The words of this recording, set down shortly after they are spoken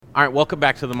All right, welcome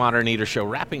back to the Modern Eater Show.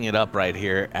 Wrapping it up right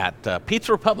here at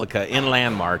Pizza Republica in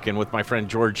Landmark, and with my friend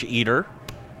George Eater.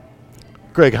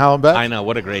 Greg Hollenbeck. I know,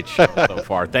 what a great show so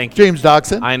far. Thank you. James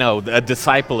Doxson. I know, a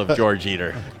disciple of George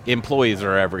Eater. Employees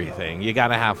are everything. You got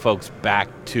to have folks back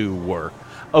to work.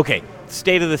 Okay,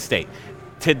 state of the state.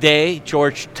 Today,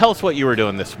 George, tell us what you were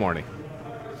doing this morning.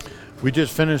 We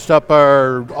just finished up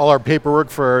all our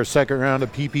paperwork for our second round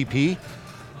of PPP,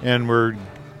 and we're,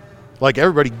 like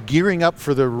everybody, gearing up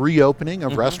for the reopening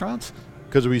of restaurants,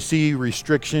 because we see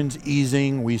restrictions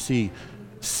easing, we see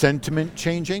sentiment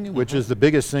changing, which is the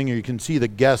biggest thing. You can see the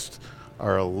guests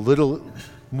are a little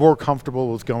more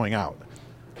comfortable with going out.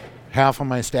 Half of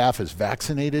my staff is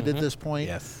vaccinated at this point.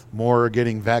 Yes. More are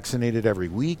getting vaccinated every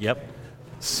week. Yep.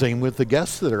 Same with the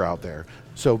guests that are out there.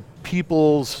 So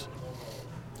people's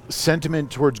sentiment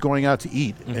towards going out to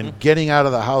eat and getting out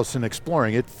of the house and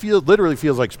exploring, it literally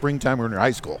feels like springtime when you're in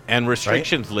high school. And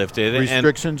restrictions lifted.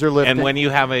 Restrictions are lifted. And when you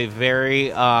have a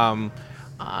very airing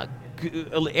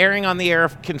on the air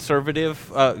of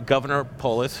conservative Governor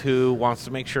Polis, who wants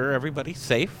to make sure everybody's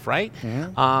safe, right?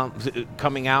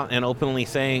 Coming out and openly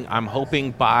saying, I'm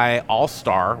hoping by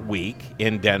All-Star Week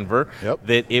in Denver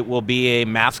that it will be a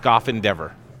mask-off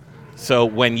endeavor. So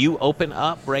when you open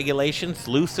up, regulations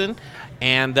loosen,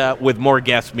 and with more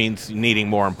guests means needing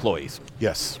more employees.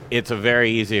 Yes. It's a very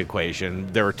easy equation.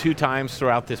 There were 2 times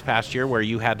throughout this past year where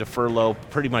you had to furlough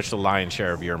pretty much the lion's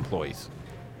share of your employees.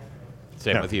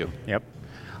 Same with you. Yep.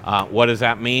 What does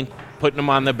that mean? Putting them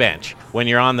on the bench. When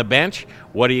you're on the bench,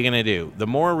 what are you going to do? The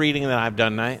more reading that I've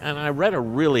done, and I read a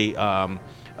really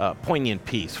poignant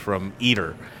piece from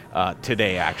Eater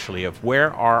today, actually, of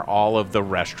where are all of the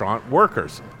restaurant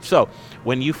workers. So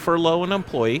when you furlough an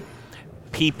employee,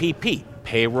 PPP,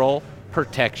 Payroll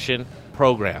Protection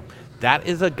Program. That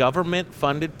is a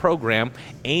government-funded program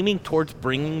aiming towards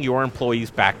bringing your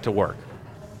employees back to work.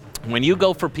 When you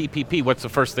go for PPP, what's the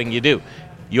first thing you do?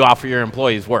 You offer your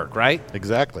employees work, right?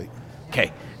 Exactly.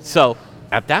 Okay, so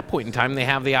at that point in time, they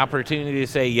have the opportunity to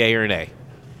say yay or nay.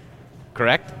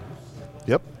 Correct?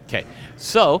 Yep. Okay,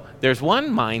 so there's one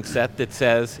mindset that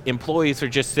says employees are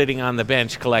just sitting on the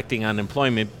bench collecting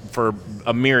unemployment for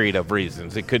a myriad of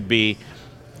reasons. It could be,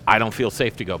 I don't feel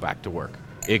safe to go back to work.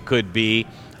 It could be,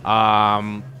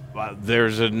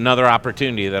 there's another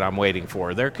opportunity that I'm waiting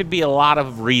for. There could be a lot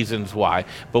of reasons why.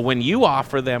 But when you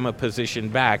offer them a position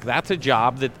back, that's a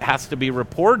job that has to be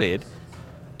reported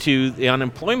to the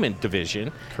unemployment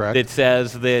division. Correct. That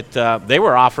says that they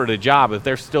were offered a job. If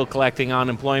they're still collecting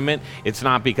unemployment, it's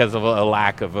not because of a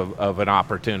lack of an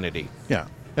opportunity. Yeah.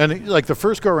 And like the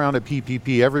first go around at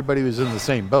PPP, everybody was in the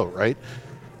same boat, right?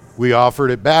 We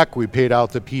offered it back. We paid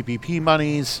out the PPP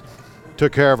monies,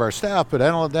 took care of our staff, but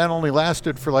that only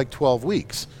lasted for like 12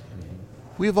 weeks.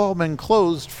 We've all been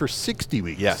closed for 60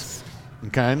 weeks. Yes.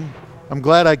 Okay. I'm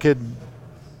glad I could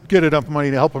get enough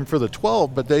money to help them for the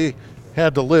 12, but they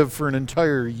had to live for an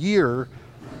entire year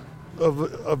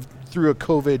of through a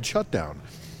COVID shutdown,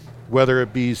 whether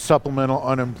it be supplemental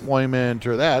unemployment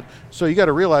or that. So you got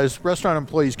to realize restaurant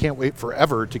employees can't wait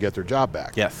forever to get their job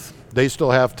back. Yes. They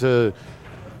still have to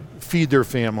feed their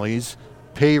families,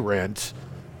 pay rent.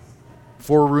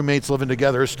 4 roommates living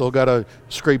together still got to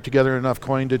scrape together enough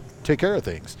coin to take care of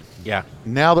things. Yeah.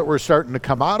 Now that we're starting to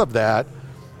come out of that,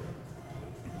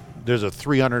 there's a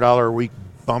 $300 a week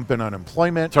bump in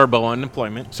unemployment. Turbo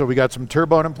unemployment. So we got some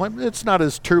turbo unemployment. It's not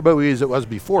as turbo-y as it was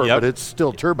before, but it's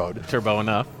still turboed. Turbo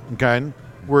enough. Okay.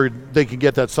 Where they can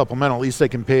get that supplemental. At least they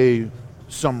can pay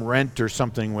some rent or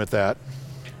something with that.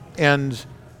 And,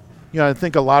 you know, I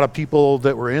think a lot of people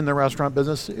that were in the restaurant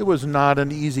business, it was not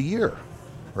an easy year,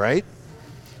 right?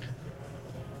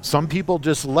 Some people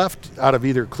just left out of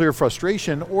either clear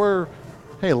frustration or,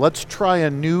 hey, let's try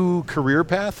a new career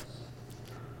path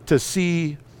to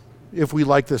see if we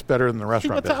like this better than the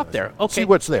restaurant business. See what's out there. Okay. See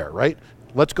what's there, right?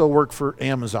 Let's go work for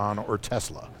Amazon or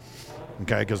Tesla.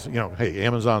 Okay, because, you know, hey,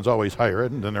 Amazon's always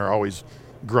hiring and they're always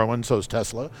growing, so is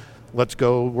Tesla. Let's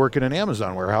go work in an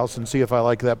Amazon warehouse and see if I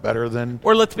like that better than...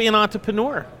 Or let's be an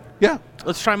entrepreneur. Yeah.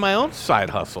 Let's try my own side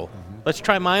hustle. Let's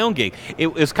try my own gig.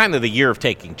 It was kind of the year of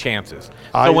taking chances. So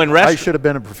I should have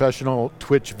been a professional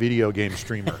Twitch video game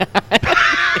streamer.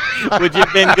 Would you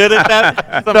have been good at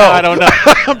that? Somehow, No. I don't know.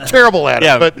 I'm terrible at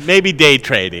Yeah, it. But maybe day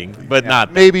trading, but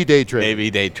not maybe day trading.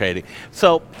 maybe day trading.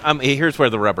 So here's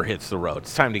where the rubber hits the road.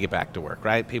 It's time to get back to work,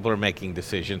 right? People are making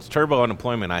decisions. Turbo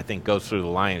unemployment, I think, goes through the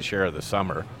lion's share of the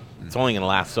summer. It's only going to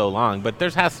last so long, but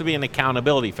there has to be an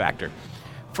accountability factor.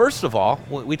 First of all,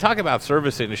 when we talk about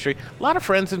service industry, a lot of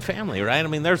friends and family, right? I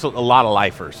mean, there's a lot of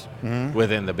lifers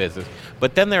within the business.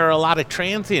 But then there are a lot of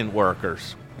transient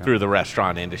workers through the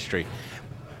restaurant industry.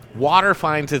 Water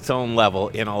finds its own level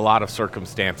in a lot of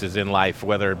circumstances in life,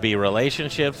 whether it be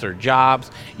relationships or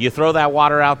jobs. You throw that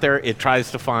water out there, it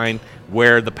tries to find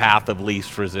where the path of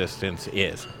least resistance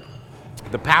is.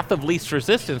 The path of least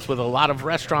resistance with a lot of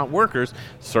restaurant workers,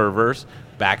 servers,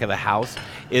 back of the house,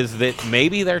 is that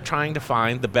maybe they're trying to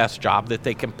find the best job that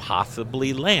they can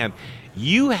possibly land.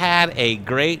 You had a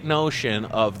great notion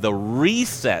of the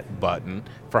reset button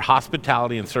for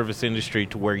hospitality and service industry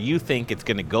to where you think it's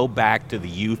going to go back to the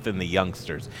youth and the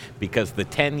youngsters, because the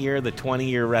 10-year, the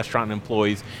 20-year restaurant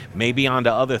employees, maybe onto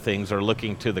other things, are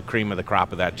looking to the cream of the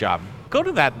crop of that job. Go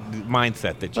to that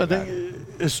mindset that you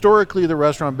had. Historically, the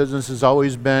restaurant business has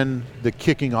always been the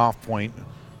kicking off point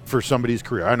for somebody's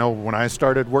career. I know when I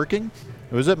started working,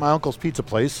 it was at my uncle's pizza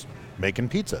place making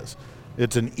pizzas.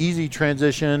 It's an easy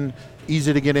transition,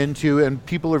 easy to get into, and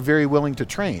people are very willing to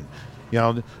train. You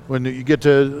know, when you get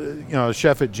to,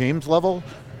 chef at James level,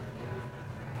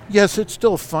 yes, it's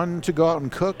still fun to go out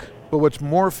and cook, but what's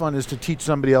more fun is to teach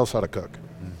somebody else how to cook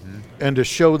and to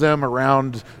show them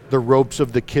around the ropes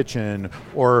of the kitchen,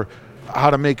 or how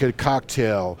to make a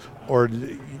cocktail, or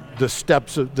the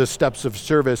steps of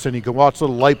service, and you can watch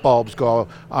little light bulbs go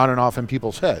on and off in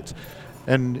people's heads.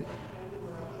 And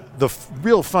the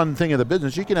real fun thing of the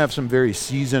business, you can have some very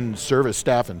seasoned service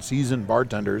staff and seasoned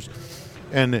bartenders,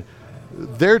 and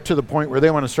they're to the point where they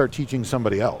want to start teaching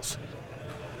somebody else.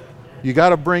 You got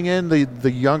to bring in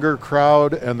the younger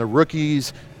crowd and the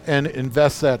rookies and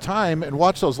invest that time and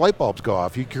watch those light bulbs go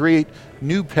off. You create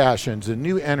new passions and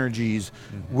new energies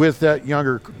with that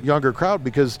younger crowd,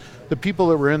 because the people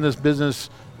that were in this business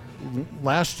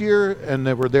last year and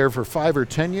that were there for 5 or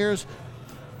 10 years,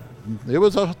 it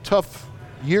was a tough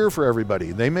year for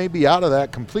everybody. They may be out of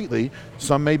that completely.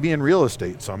 Some may be in real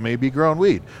estate. Some may be growing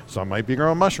weed. Some might be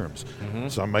growing mushrooms.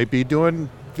 Some might be doing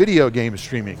video game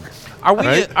streaming.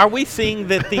 Are we seeing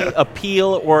that the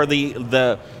appeal or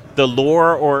the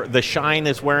lure or the shine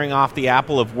is wearing off the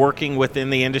apple of working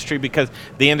within the industry, because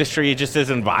the industry just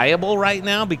isn't viable right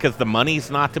now because the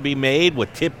money's not to be made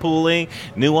with tip pooling,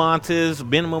 nuances,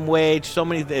 minimum wage, so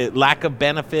many, lack of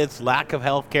benefits, lack of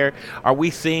health care? Are we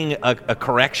seeing a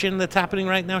correction that's happening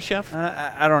right now, Chef?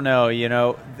 I don't know.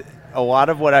 A lot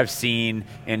of what I've seen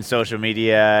in social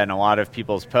media and a lot of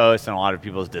people's posts and a lot of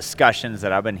people's discussions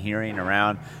that I've been hearing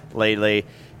around lately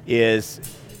is,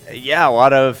 a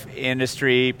lot of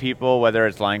industry people, whether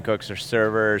it's line cooks or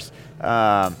servers,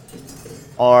 are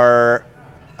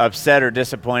upset or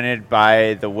disappointed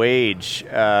by the wage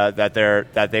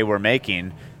that they were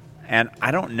making, and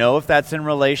I don't know if that's in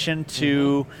relation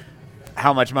to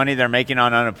how much money they're making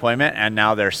on unemployment, and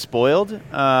now they're spoiled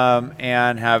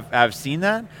and have seen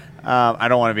that. I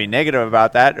don't want to be negative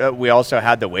about that. We also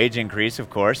had the wage increase, of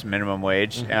course, minimum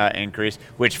wage increase,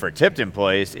 which for tipped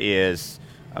employees is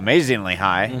amazingly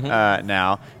high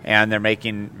now, and they're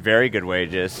making very good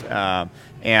wages.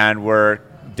 And we're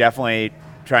definitely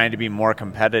trying to be more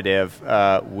competitive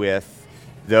with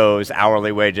those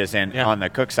hourly wages and on the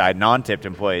cook side, non-tipped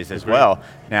employees as well.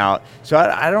 Now, so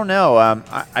I don't know.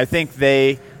 I think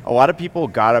a lot of people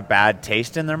got a bad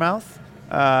taste in their mouth,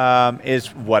 is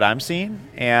what I'm seeing,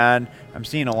 and I'm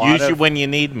seeing a lot Use you when you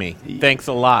need me. Thanks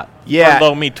a lot. Yeah.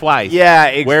 Furlough me twice. Yeah,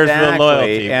 exactly. Where's the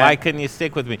loyalty? And why couldn't you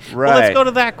stick with me? Right. Well, let's go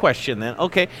to that question then.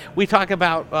 Okay, we talk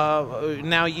about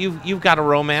now you've got to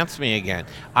romance me again,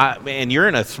 and you're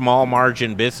in a small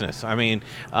margin business. I mean,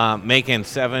 making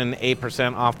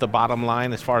 7-8% off the bottom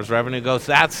line as far as revenue goes,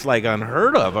 that's like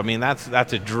unheard of. I mean, that's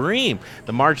a dream.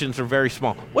 The margins are very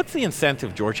small. What's the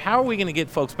incentive, George? How are we going to get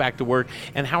folks back to work,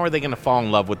 and how are they going to fall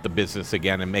in love with the business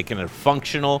again and making it a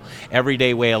functional,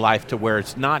 everyday way of life to where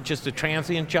it's not just a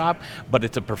transient job, but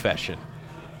it's a profession?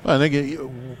 Well, I think,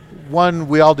 one,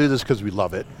 we all do this because we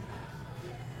love it.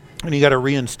 And you got to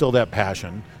reinstill that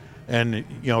passion. And,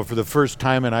 for the first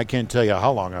time, and I can't tell you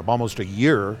how long, almost a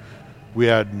year, we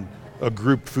had a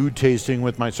group food tasting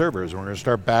with my servers. And we're going to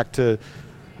start back to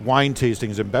wine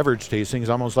tastings and beverage tastings,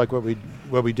 almost like what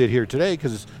we did here today,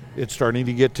 because it's starting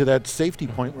to get to that safety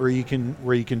point where you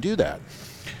can do that.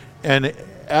 And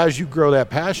as you grow that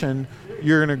passion,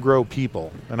 you're going to grow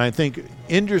people. And I think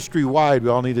industry-wide, we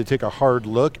all need to take a hard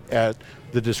look at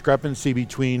the discrepancy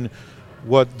between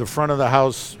what the front of the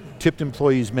house tipped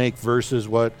employees make versus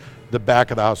what the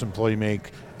back of the house employee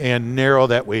make, and narrow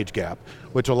that wage gap,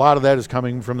 which a lot of that is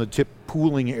coming from the tip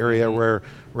pooling area, where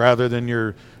rather than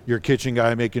your kitchen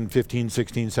guy making 15,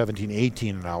 16, 17,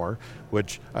 18 an hour,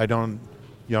 which I don't,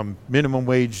 minimum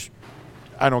wage,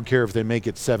 I don't care if they make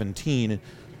it 17.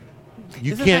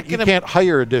 You can't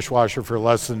hire a dishwasher for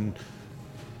less than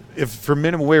if for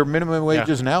minimum wage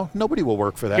is now, nobody will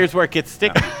work for that. Here's where it gets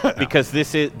sticky because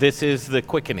this is the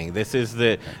quickening. This is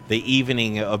the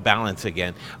evening of balance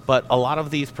again. But a lot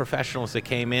of these professionals that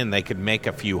came in, they could make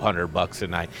a few $100 a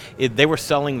night. They were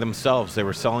selling themselves. They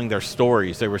were selling their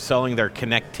stories. They were selling their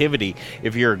connectivity.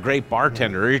 If you're a great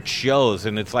bartender, it shows.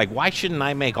 And it's like, why shouldn't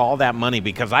I make all that money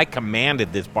because I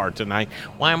commanded this bar tonight?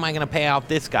 Why am I going to pay out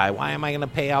this guy? Why am I going to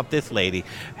pay out this lady?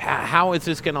 How is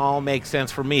this going to all make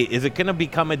sense for me? Is it going to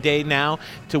become a day now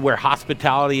to where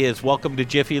hospitality is welcome to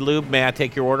Jiffy Lube? May I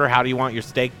take your order? How do you want your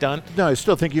steak done? No, I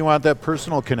still think you want that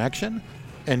personal connection.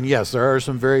 And yes, there are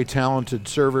some very talented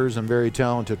servers and very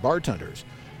talented bartenders.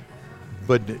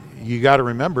 But you got to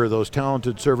remember those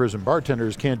talented servers and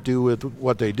bartenders can't do with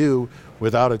what they do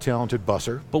without a talented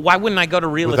busser. But why wouldn't I go to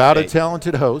real without estate? A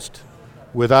talented host,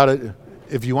 without a...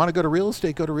 If you want to go to real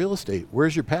estate, go to real estate.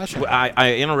 Where's your passion?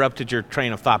 I interrupted your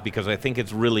train of thought because I think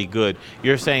it's really good.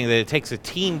 You're saying that it takes a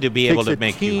team to be able to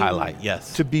make you highlight.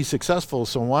 Yes. To be successful,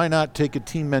 so why not take a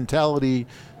team mentality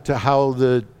to how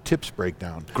the tips break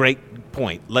down? Great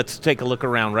point. Let's take a look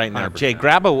around right now. 100%. Jay,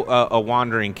 grab a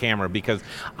wandering camera because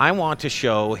I want to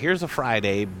show, here's a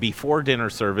Friday before dinner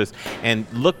service, and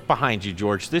look behind you,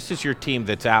 George. This is your team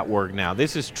that's at work now.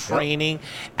 This is training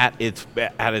at its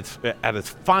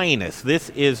finest. This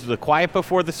is the quiet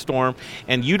before the storm,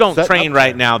 and you don't train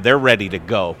right now. They're ready to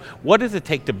go. What does it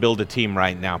take to build a team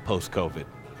right now post-COVID?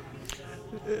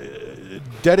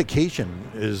 Dedication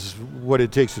is what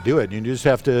it takes to do it. You just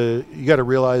have to, you got to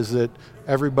realize that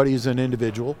everybody's an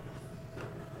individual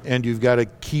and you've got to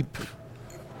keep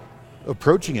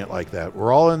approaching it like that.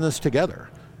 We're all in this together.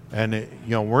 And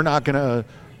we're not going to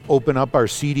open up our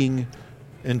seating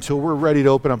until we're ready to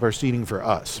open up our seating for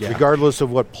us. Yeah. Regardless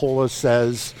of what Polis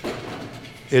says,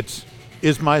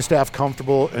 is my staff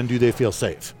comfortable and do they feel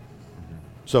safe?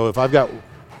 So if I've got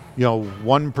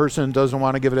one person doesn't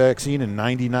want to give it a vaccine and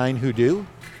 99 who do,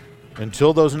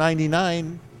 until those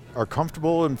 99 are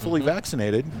comfortable and fully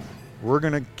vaccinated, we're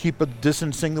going to keep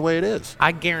distancing the way it is.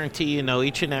 I guarantee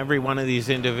each and every one of these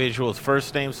individuals,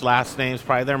 first names, last names,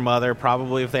 probably their mother,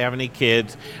 probably if they have any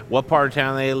kids, what part of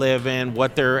town they live in,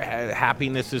 what their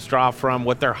happiness is drawn from,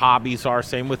 what their hobbies are.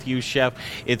 Same with you, Chef.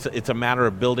 It's a matter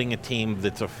of building a team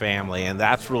that's a family, and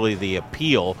that's really the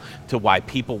appeal to why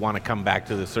people want to come back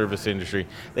to the service industry.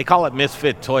 They call it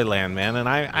Misfit Toyland, man, and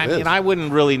I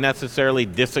wouldn't really necessarily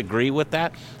disagree with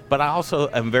that. But I also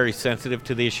am very sensitive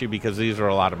to the issue because these are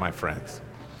a lot of my friends.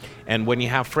 And when you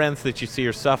have friends that you see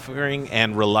are suffering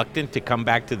and reluctant to come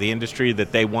back to the industry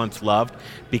that they once loved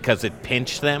because it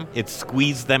pinched them, it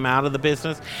squeezed them out of the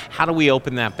business, how do we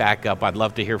open that back up? I'd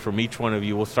love to hear from each one of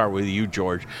you. We'll start with you,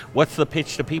 George. What's the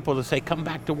pitch to people to say, come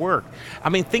back to work? I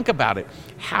mean, think about it.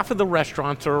 Half of the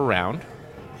restaurants are around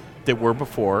that were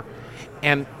before,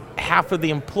 and half of the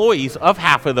employees of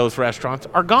half of those restaurants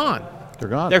are gone. They're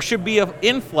gone. There should be an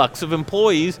influx of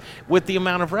employees with the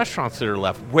amount of restaurants that are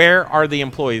left. Where are the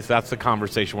employees? That's the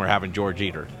conversation we're having, George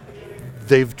Eater.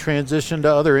 They've transitioned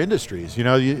to other industries.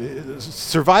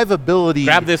 Survivability.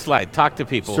 Grab this slide. Talk to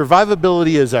people.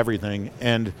 Survivability is everything,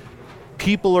 and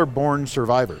people are born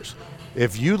survivors.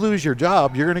 If you lose your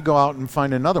job, you're going to go out and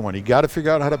find another one. You got to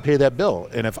figure out how to pay that bill.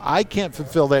 And if I can't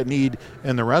fulfill that need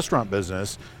in the restaurant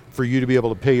business for you to be able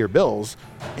to pay your bills,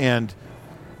 and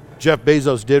Jeff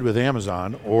Bezos did with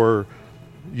Amazon, or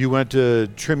you went to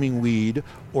trimming weed,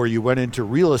 or you went into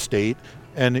real estate,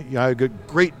 and a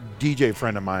great DJ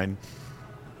friend of mine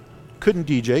couldn't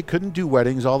do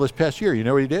weddings all this past year. You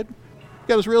know what he did? He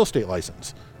got his real estate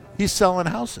license. He's selling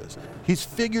houses. He's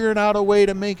figuring out a way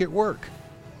to make it work.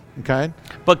 Okay?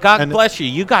 But God bless you.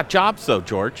 You got jobs, though,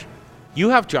 George. You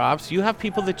have jobs. You have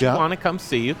people that you want to come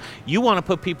see you. You want to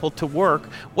put people to work.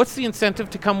 What's the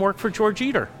incentive to come work for George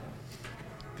Eater?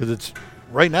 Because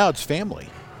right now it's family,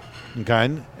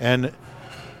 okay? And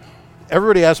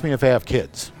everybody asks me if I have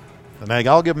kids, and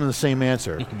I'll give them the same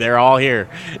answer. They're all here.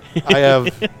 I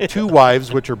have 2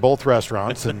 wives, which are both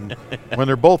restaurants, and when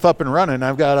they're both up and running,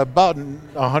 I've got about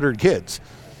 100 kids,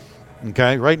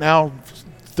 okay? Right now,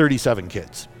 37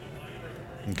 kids,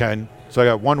 okay? So I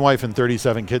got 1 wife and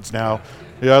 37 kids now.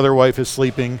 The other wife is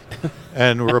sleeping,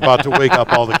 and we're about to wake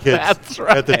up all the kids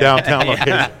at the downtown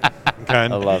location. Okay? I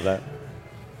love that.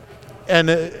 And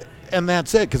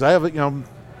that's it, because I have,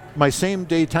 my same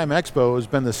daytime expo has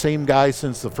been the same guy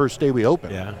since the first day we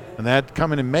opened. Yeah. And that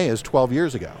coming in May is 12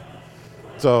 years ago.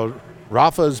 So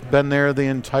Rafa's been there the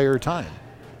entire time.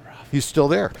 He's still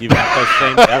there. You've got those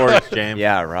same stories, James.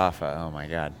 Yeah, Rafa. Oh my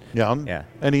God. Yeah.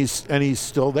 And he's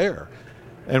still there.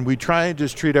 And we try and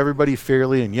just treat everybody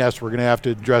fairly. And yes, we're going to have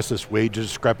to address this wage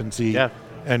discrepancy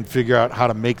and figure out how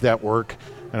to make that work.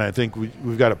 And I think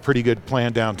we've got a pretty good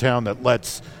plan downtown that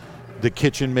lets the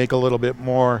kitchen make a little bit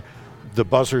more, the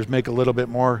bussers make a little bit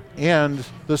more, and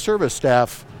the service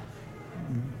staff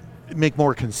make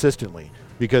more consistently.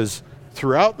 Because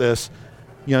throughout this,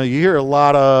 you hear a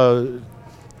lot of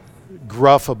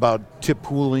gruff about tip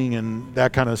pooling and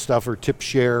that kind of stuff, or tip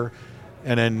share,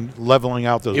 and then leveling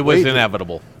out those wages. It was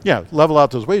inevitable. Yeah, level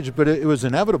out those wages, but it was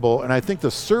inevitable. And I think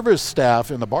the service staff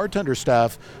and the bartender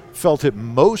staff felt it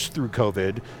most through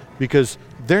COVID, because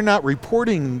they're not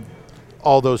reporting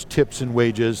all those tips and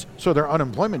wages, so their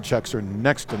unemployment checks are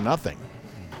next to nothing.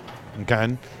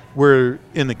 Okay? Where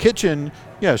in the kitchen,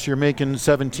 yes, you're making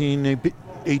 17,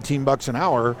 18 bucks an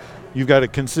hour. You've got a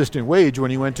consistent wage. When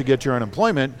you went to get your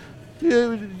unemployment,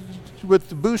 with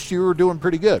the boost, you were doing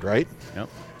pretty good, right? Yep.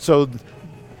 So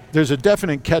there's a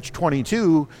definite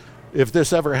catch-22. If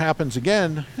this ever happens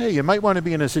again, hey, you might want to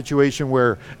be in a situation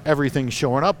where everything's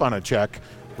showing up on a check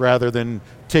rather than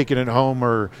taking it home,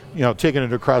 or taking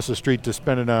it across the street to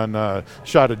spend it on a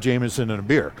shot of Jameson and a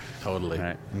beer. Totally.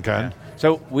 Right. Okay. Yeah.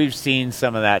 So we've seen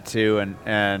some of that too,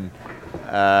 and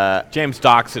James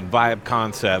Doxson, Vibe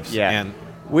Concepts. Yeah. And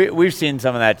we've seen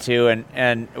some of that too,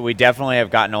 and we definitely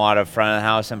have gotten a lot of front of the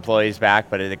house employees back,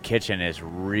 but the kitchen is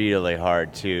really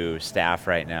hard to staff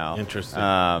right now.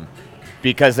 Interesting.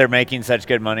 Because they're making such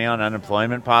good money on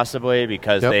unemployment, possibly,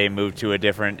 because Yep. they moved to a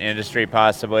different industry,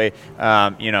 possibly.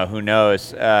 Who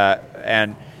knows?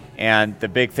 And the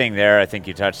big thing there, I think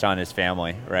you touched on, is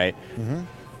family, right? Mm-hmm.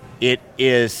 It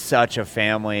is such a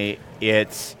family.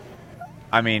 Vibe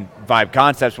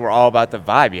Concepts, we're all about the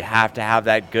vibe. You have to have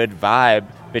that good vibe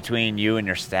between you and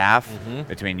your staff,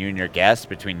 between you and your guests,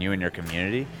 between you and your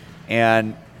community.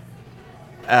 And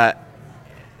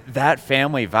that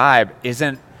family vibe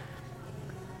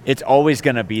it's always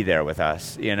going to be there with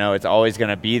us. It's always going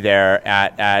to be there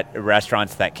at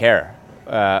restaurants that care,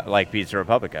 like Pizza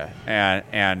Republica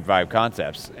and Vibe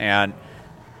Concepts. And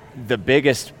the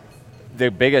biggest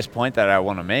point that I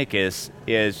want to make is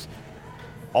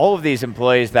all of these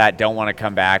employees that don't want to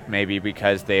come back, maybe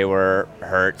because they were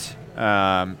hurt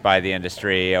by the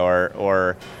industry,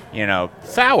 or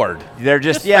soured. They're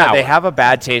just soured. they have a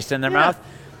bad taste in their mouth.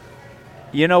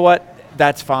 You know what?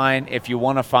 That's fine. If you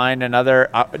want to find another,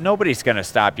 nobody's going to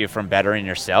stop you from bettering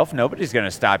yourself. Nobody's going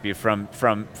to stop you from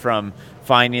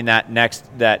finding that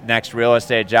next real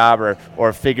estate job,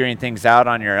 or figuring things out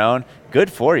on your own. Good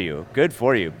for you.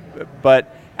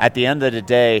 But at the end of the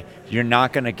day, you're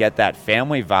not going to get that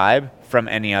family vibe from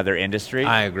any other industry.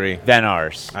 I agree. Than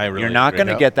ours. I really You're not agree.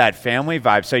 going to get that family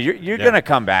vibe. So you're going to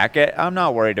come back. I'm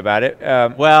not worried about it.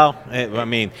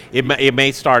 It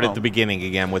may start at the beginning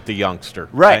again with the youngster.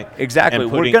 Right, exactly.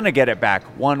 And We're going to get it back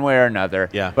one way or another.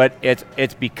 Yeah. But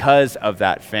it's because of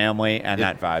that family and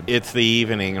that vibe. It's the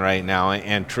evening right now,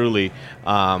 and truly,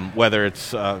 whether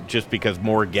it's just because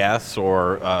more guests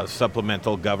or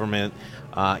supplemental government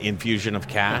infusion of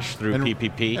cash through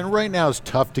PPP. And right now it's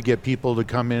tough to get people to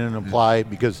come in and apply,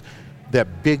 because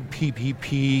that big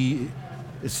PPP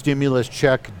stimulus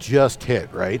check just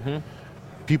hit, right?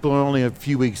 Mm-hmm. People are only a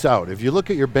few weeks out. If you look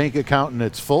at your bank account and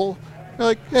it's full, you're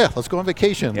like, yeah, let's go on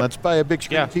vacation. Yep. Let's buy a big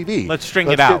screen TV. Let's string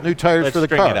let's it out. Get new tires let's for the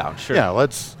string car. It out. Sure. Yeah,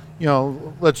 let's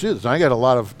do this. And I got a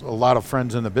lot of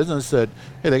friends in the business that,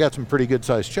 hey, they got some pretty good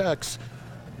sized checks.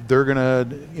 They're gonna,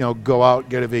 go out,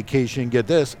 get a vacation, get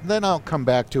this. Then I'll come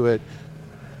back to it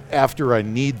after I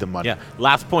need the money. Yeah.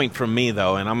 Last point from me,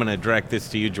 though, and I'm going to direct this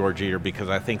to you, George Eater, because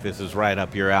I think this is right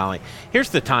up your alley. Here's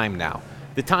the time now.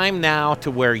 The time now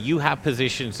to where you have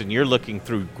positions and you're looking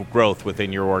through growth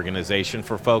within your organization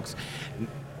for folks.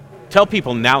 Tell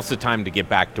people now's the time to get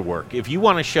back to work. If you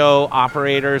want to show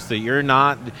operators that you're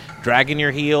not dragging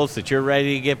your heels, that you're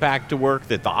ready to get back to work,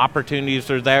 that the opportunities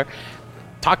are there,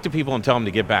 talk to people and tell them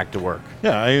to get back to work.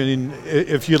 Yeah,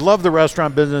 if you love the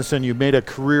restaurant business and you made a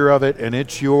career of it and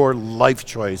it's your life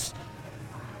choice,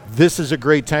 this is a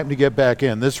great time to get back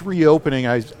in. This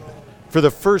reopening, for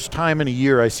the first time in a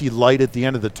year, I see light at the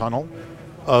end of the tunnel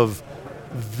of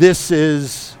this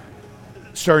is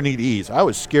starting to ease. I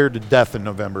was scared to death in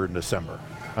November and December.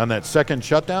 On that second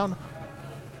shutdown,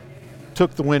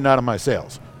 took the wind out of my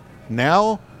sails.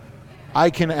 Now, I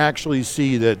can actually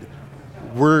see that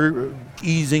we're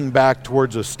easing back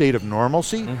towards a state of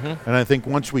normalcy, and I think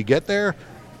once we get there,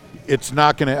 it's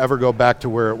not going to ever go back to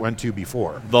where it went to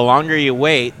before. The longer you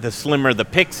wait, the slimmer the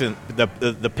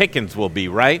pickings will be,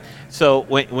 right? So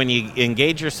when you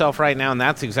engage yourself right now, and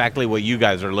that's exactly what you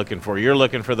guys are looking for. You're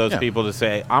looking for those people to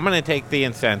say, I'm going to take the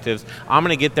incentives, I'm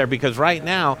going to get there, because right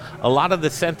now, a lot of the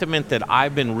sentiment that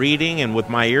I've been reading and with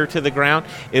my ear to the ground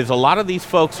is a lot of these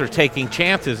folks are taking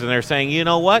chances, and they're saying, you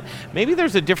know what, maybe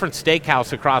there's a different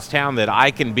steakhouse across town that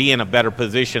I can be in a better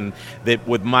position that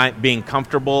with my being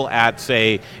comfortable at,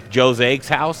 say, Joe's Eggs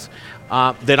House,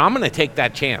 then I'm going to take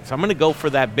that chance. I'm going to go for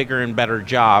that bigger and better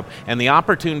job, and the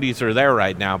opportunities are there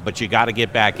right now, but you got to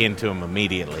get back into them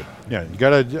immediately. Yeah, you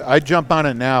gotta. I jump on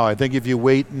it now. I think if you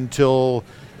wait until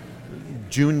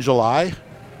June, July,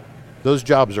 those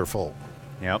jobs are full.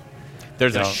 Yep.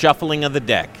 There's a shuffling of the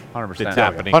deck 100%. that's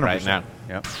happening 100%. right now.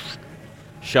 Yep.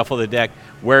 Shuffle the deck.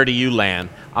 Where do you land?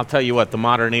 I'll tell you what, the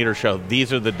Modern Eater Show,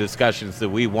 these are the discussions that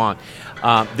we want.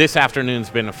 This afternoon's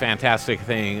been a fantastic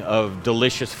thing of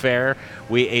delicious fare.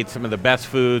 We ate some of the best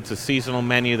foods, a seasonal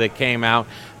menu that came out.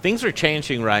 Things are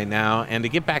changing right now, and to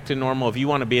get back to normal, if you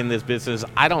want to be in this business,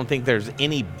 I don't think there's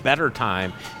any better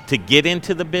time to get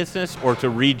into the business or to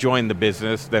rejoin the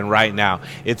business than right now.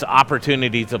 It's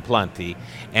opportunities aplenty,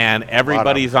 and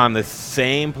everybody's on the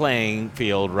same playing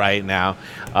field right now.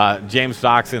 James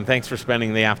Doxson, thanks for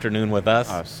spending the afternoon with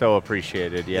us. So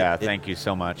appreciated. Yeah, thank you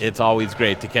so much. It's always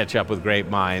great to catch up with great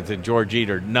minds, and George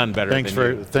Eater, none better than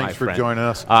you. Thanks for joining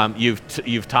us.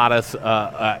 You've taught us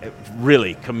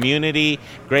really community,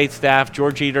 great staff.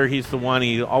 George Eater, he's the one.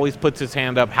 He always puts his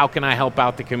hand up. How can I help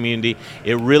out the community?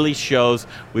 It really shows.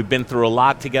 We've been through a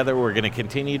lot together. We're going to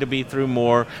continue to be through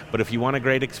more. But if you want a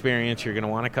great experience, you're going to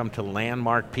want to come to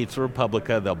Landmark Pizza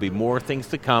Republica. There'll be more things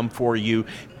to come for you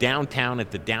downtown at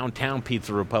the Downtown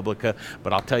Pizza Republica.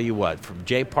 But I'll tell you what, from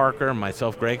Jay Parker and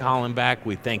myself, Greg Hollenbach,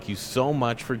 we thank you so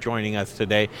much for joining us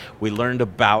today. We learned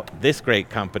about this great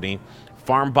company,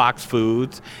 Farm Box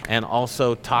Foods, and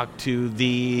also talked to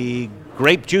the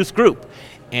Grape Juice Group,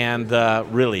 and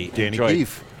really Danny enjoyed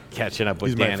Keefe. catching up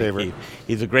with He's my Danny favorite. Keefe.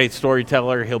 He's a great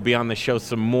storyteller. He'll be on the show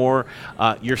some more.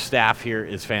 Your staff here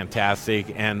is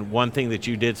fantastic, and one thing that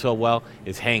you did so well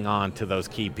is hang on to those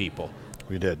key people.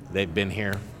 We did. They've been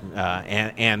here,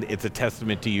 and it's a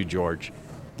testament to you, George.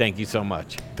 Thank you so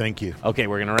much. Thank you. Okay,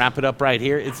 we're going to wrap it up right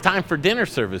here. It's time for dinner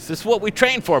service. This is what we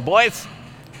train for, boys.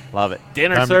 Love it.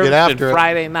 Dinner Time to service get and after it.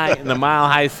 Friday night in the Mile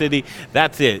High City.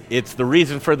 That's it. It's the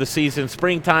reason for the season.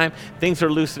 Springtime, things are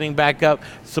loosening back up.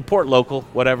 Support local,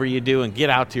 whatever you do, and get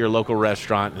out to your local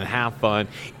restaurant and have fun.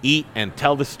 Eat and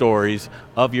tell the stories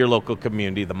of your local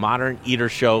community. The Modern Eater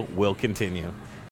Show will continue.